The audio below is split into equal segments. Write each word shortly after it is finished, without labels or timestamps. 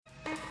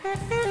Hi,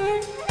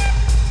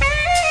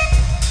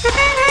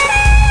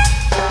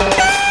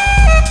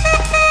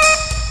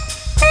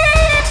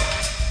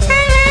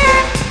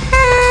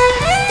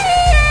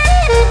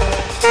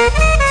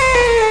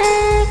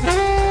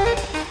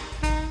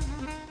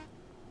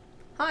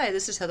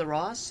 this is Heather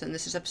Ross, and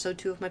this is episode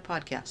 2 of my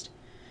podcast.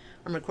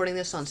 I'm recording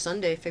this on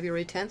Sunday,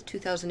 February 10th,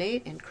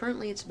 2008, and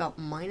currently it's about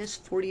minus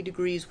 40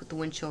 degrees with the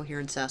wind chill here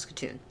in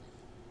Saskatoon.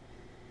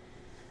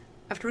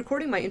 After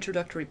recording my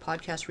introductory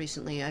podcast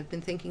recently, I've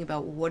been thinking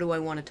about what do I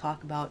want to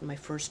talk about in my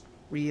first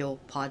real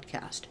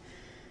podcast.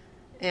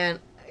 And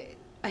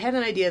I had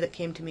an idea that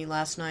came to me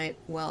last night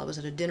while I was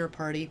at a dinner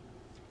party,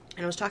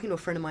 and I was talking to a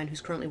friend of mine who's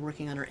currently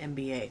working on her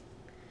MBA.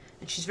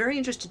 And she's very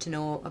interested to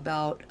know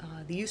about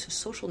the use of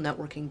social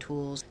networking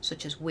tools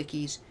such as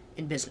wikis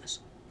in business.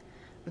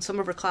 And some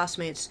of her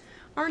classmates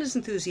aren't as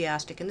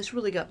enthusiastic, and this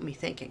really got me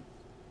thinking.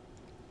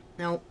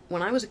 Now,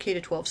 when I was a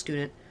K-12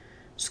 student,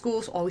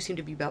 schools always seemed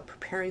to be about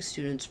preparing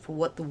students for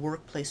what the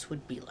workplace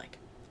would be like.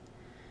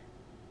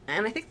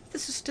 And I think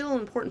this is still an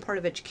important part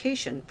of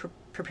education,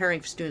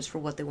 preparing students for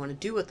what they want to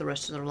do with the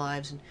rest of their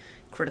lives, and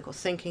critical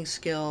thinking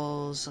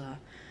skills,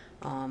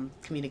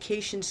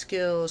 communication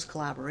skills,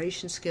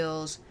 collaboration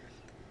skills.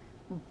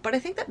 But I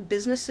think that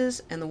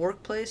businesses and the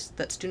workplace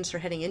that students are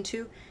heading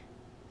into,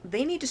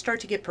 they need to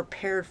start to get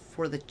prepared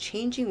for the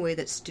changing way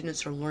that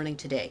students are learning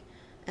today.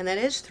 And that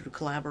is through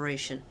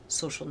collaboration,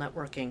 social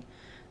networking,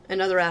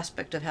 another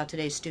aspect of how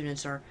today's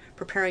students are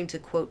preparing to,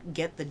 quote,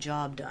 get the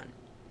job done.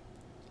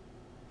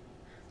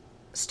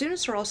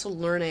 Students are also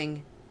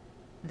learning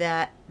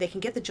that they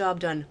can get the job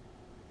done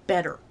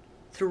better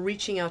through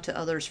reaching out to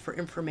others for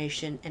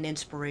information and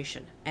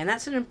inspiration. And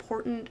that's an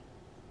important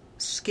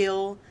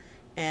skill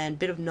and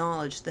bit of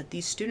knowledge that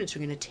these students are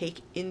going to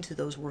take into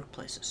those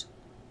workplaces.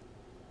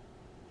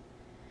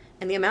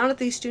 And the amount of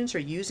these students are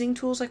using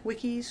tools like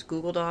wikis,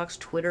 Google Docs,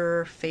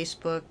 Twitter,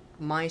 Facebook,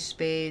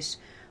 MySpace,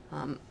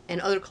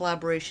 and other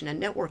collaboration and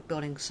network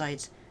building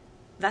sites,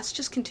 that's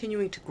just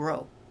continuing to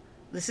grow.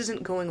 This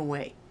isn't going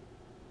away.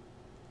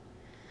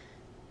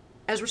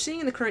 As we're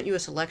seeing in the current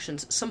U.S.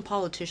 elections, some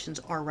politicians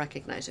are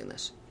recognizing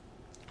this.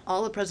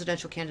 All the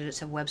presidential candidates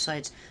have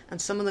websites,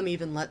 and some of them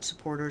even let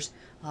supporters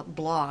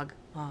blog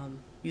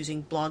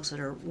using blogs that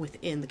are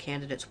within the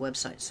candidates'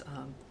 websites.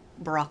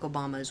 Barack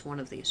Obama is one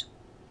of these.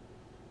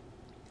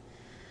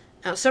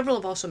 Now, several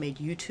have also made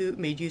use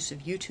of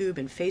YouTube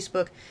and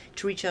Facebook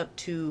to reach out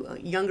to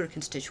younger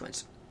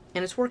constituents,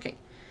 and it's working.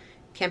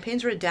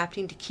 Campaigns are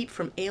adapting to keep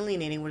from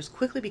alienating what is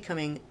quickly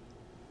becoming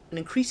an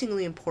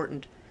increasingly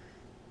important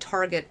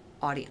target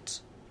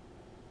audience.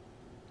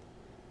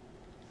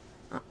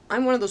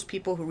 I'm one of those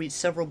people who reads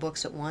several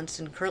books at once,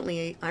 and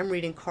currently I'm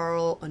reading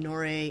Carl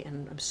Honore,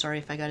 and I'm sorry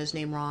if I got his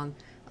name wrong,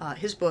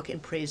 his book In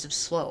Praise of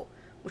Slow,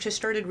 which I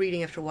started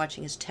reading after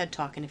watching his TED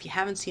Talk, and if you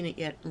haven't seen it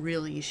yet,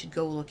 really, you should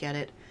go look at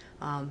it.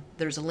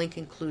 There's a link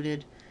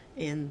included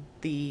in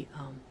the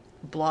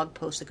blog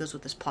post that goes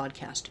with this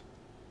podcast.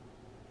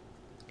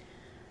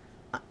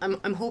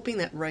 I'm hoping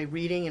that by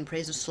reading In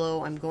Praise of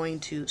Slow, I'm going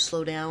to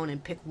slow down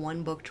and pick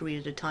one book to read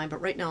at a time, but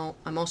right now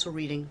I'm also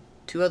reading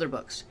 2 other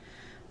books.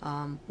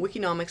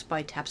 Wikinomics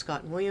by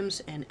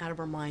Tapscott-Williams and Out of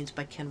Our Minds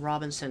by Ken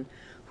Robinson,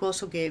 who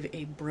also gave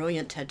a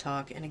brilliant TED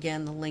Talk, and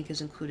again, the link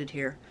is included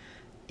here.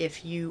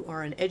 If you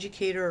are an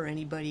educator or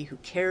anybody who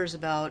cares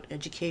about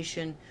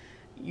education,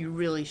 you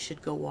really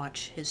should go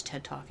watch his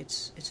TED Talk.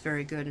 It's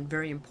very good and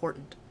very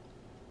important.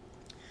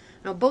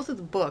 Now, both of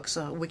the books,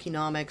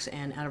 Wikinomics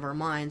and Out of Our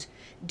Minds,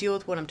 deal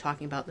with what I'm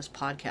talking about in this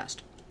podcast.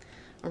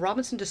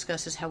 Robinson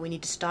discusses how we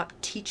need to stop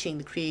teaching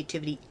the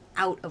creativity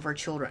out of our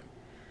children,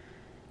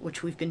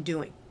 which we've been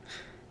doing.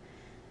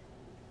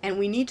 And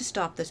we need to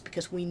stop this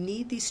because we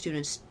need these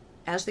students,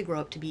 as they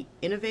grow up, to be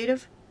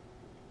innovative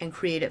and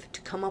creative,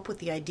 to come up with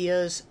the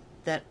ideas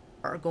that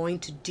are going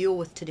to deal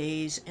with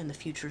today's and the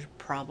future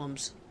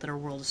problems that our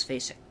world is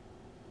facing.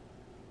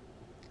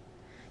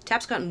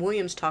 Tapscott and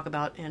Williams talk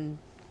about, and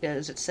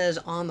as it says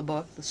on the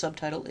book, the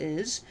subtitle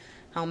is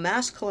How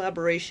Mass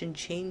Collaboration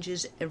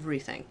Changes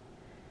Everything.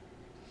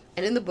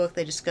 And in the book,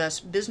 they discuss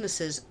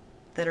businesses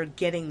that are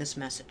getting this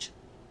message.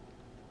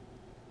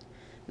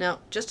 Now,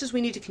 just as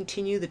we need to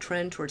continue the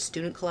trend towards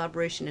student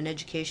collaboration in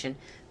education,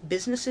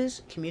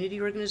 businesses,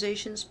 community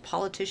organizations,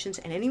 politicians,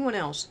 and anyone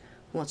else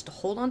who wants to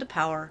hold on to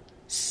power,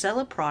 sell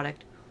a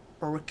product,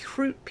 or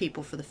recruit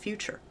people for the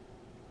future,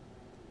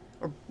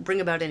 or bring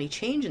about any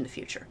change in the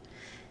future,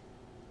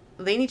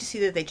 they need to see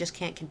that they just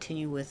can't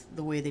continue with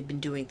the way they've been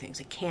doing things.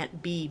 It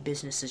can't be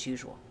business as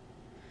usual.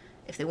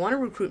 If they want to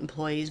recruit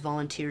employees,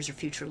 volunteers, or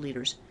future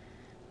leaders,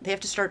 they have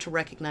to start to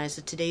recognize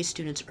that today's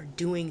students are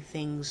doing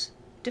things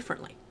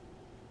differently.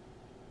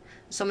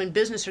 Some in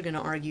business are going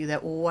to argue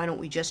that, well, why don't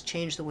we just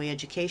change the way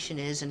education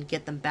is and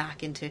get them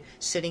back into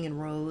sitting in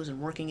rows and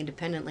working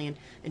independently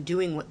and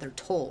doing what they're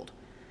told.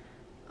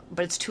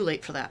 But it's too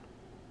late for that.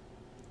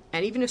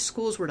 And even if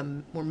schools were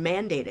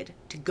mandated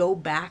to go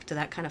back to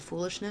that kind of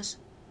foolishness,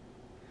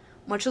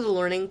 much of the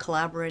learning,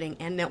 collaborating,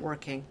 and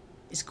networking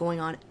is going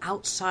on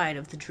outside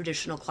of the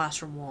traditional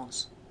classroom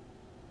walls.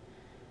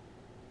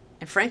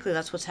 And frankly,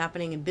 that's what's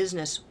happening in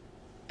business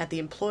at the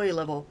employee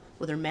level,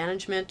 whether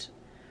management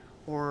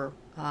or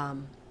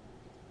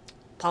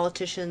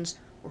politicians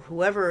or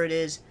whoever it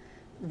is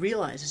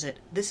realizes it.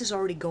 This is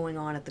already going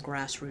on at the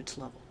grassroots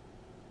level.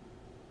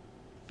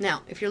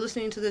 Now, if you're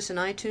listening to this in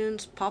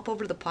iTunes, pop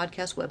over to the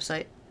podcast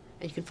website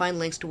and you can find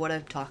links to what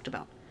I've talked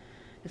about.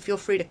 And feel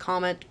free to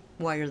comment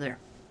while you're there.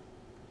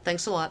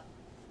 Thanks a lot.